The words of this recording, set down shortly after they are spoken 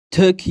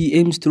Turkey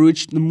aims to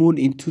reach the moon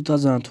in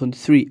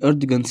 2023,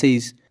 Erdogan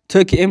says.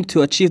 Turkey aimed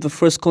to achieve the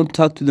first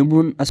contact to the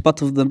moon as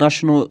part of the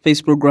national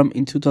space program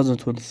in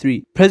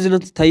 2023.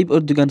 President Tayyip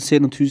Erdogan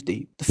said on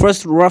Tuesday, "The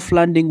first rough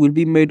landing will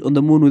be made on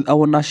the moon with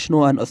our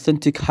national and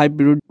authentic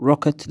hybrid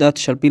rocket that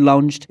shall be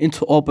launched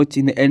into orbit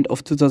in the end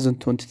of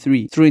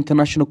 2023 through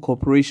international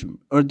cooperation,"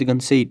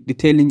 Erdogan said,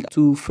 detailing a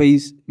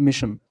two-phase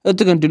mission.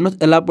 Erdogan did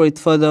not elaborate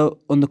further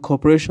on the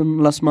cooperation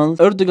last month.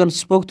 Erdogan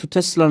spoke to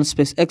Tesla and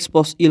SpaceX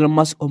boss Elon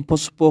Musk on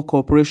possible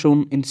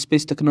cooperation in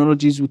space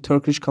technologies with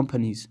Turkish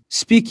companies.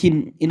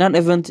 Speaking in an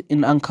event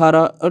in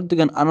Ankara,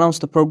 Erdogan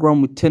announced a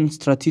program with 10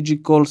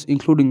 strategic goals,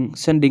 including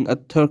sending a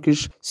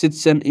Turkish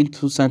citizen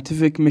into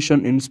scientific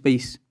mission in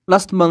space.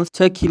 Last month,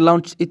 Turkey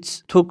launched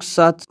its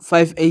Turksat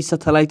 5A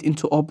satellite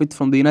into orbit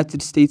from the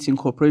United States in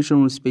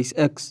cooperation with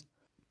SpaceX.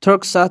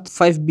 Turksat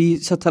 5B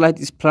satellite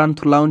is planned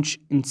to launch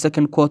in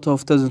second quarter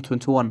of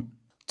 2021.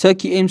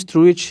 Turkey aims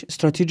to reach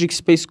strategic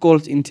space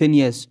goals in 10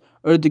 years,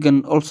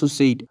 Erdogan also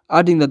said,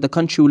 adding that the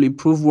country will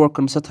improve work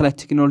on satellite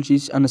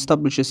technologies and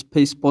establish a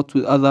spaceport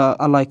with other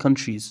ally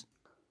countries.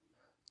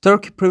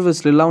 Turkey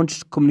previously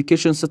launched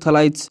communication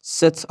satellites,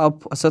 set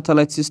up a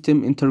satellite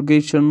system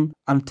integration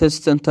and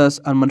test centers,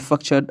 and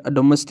manufactured a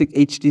domestic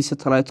HD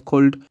satellite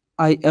called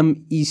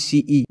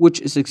IMECE,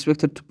 which is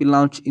expected to be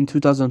launched in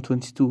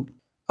 2022.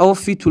 "Our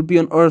feet will be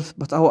on Earth,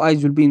 but our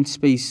eyes will be in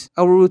space.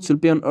 Our roots will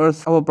be on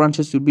Earth, our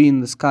branches will be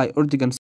in the sky," Erdogan said.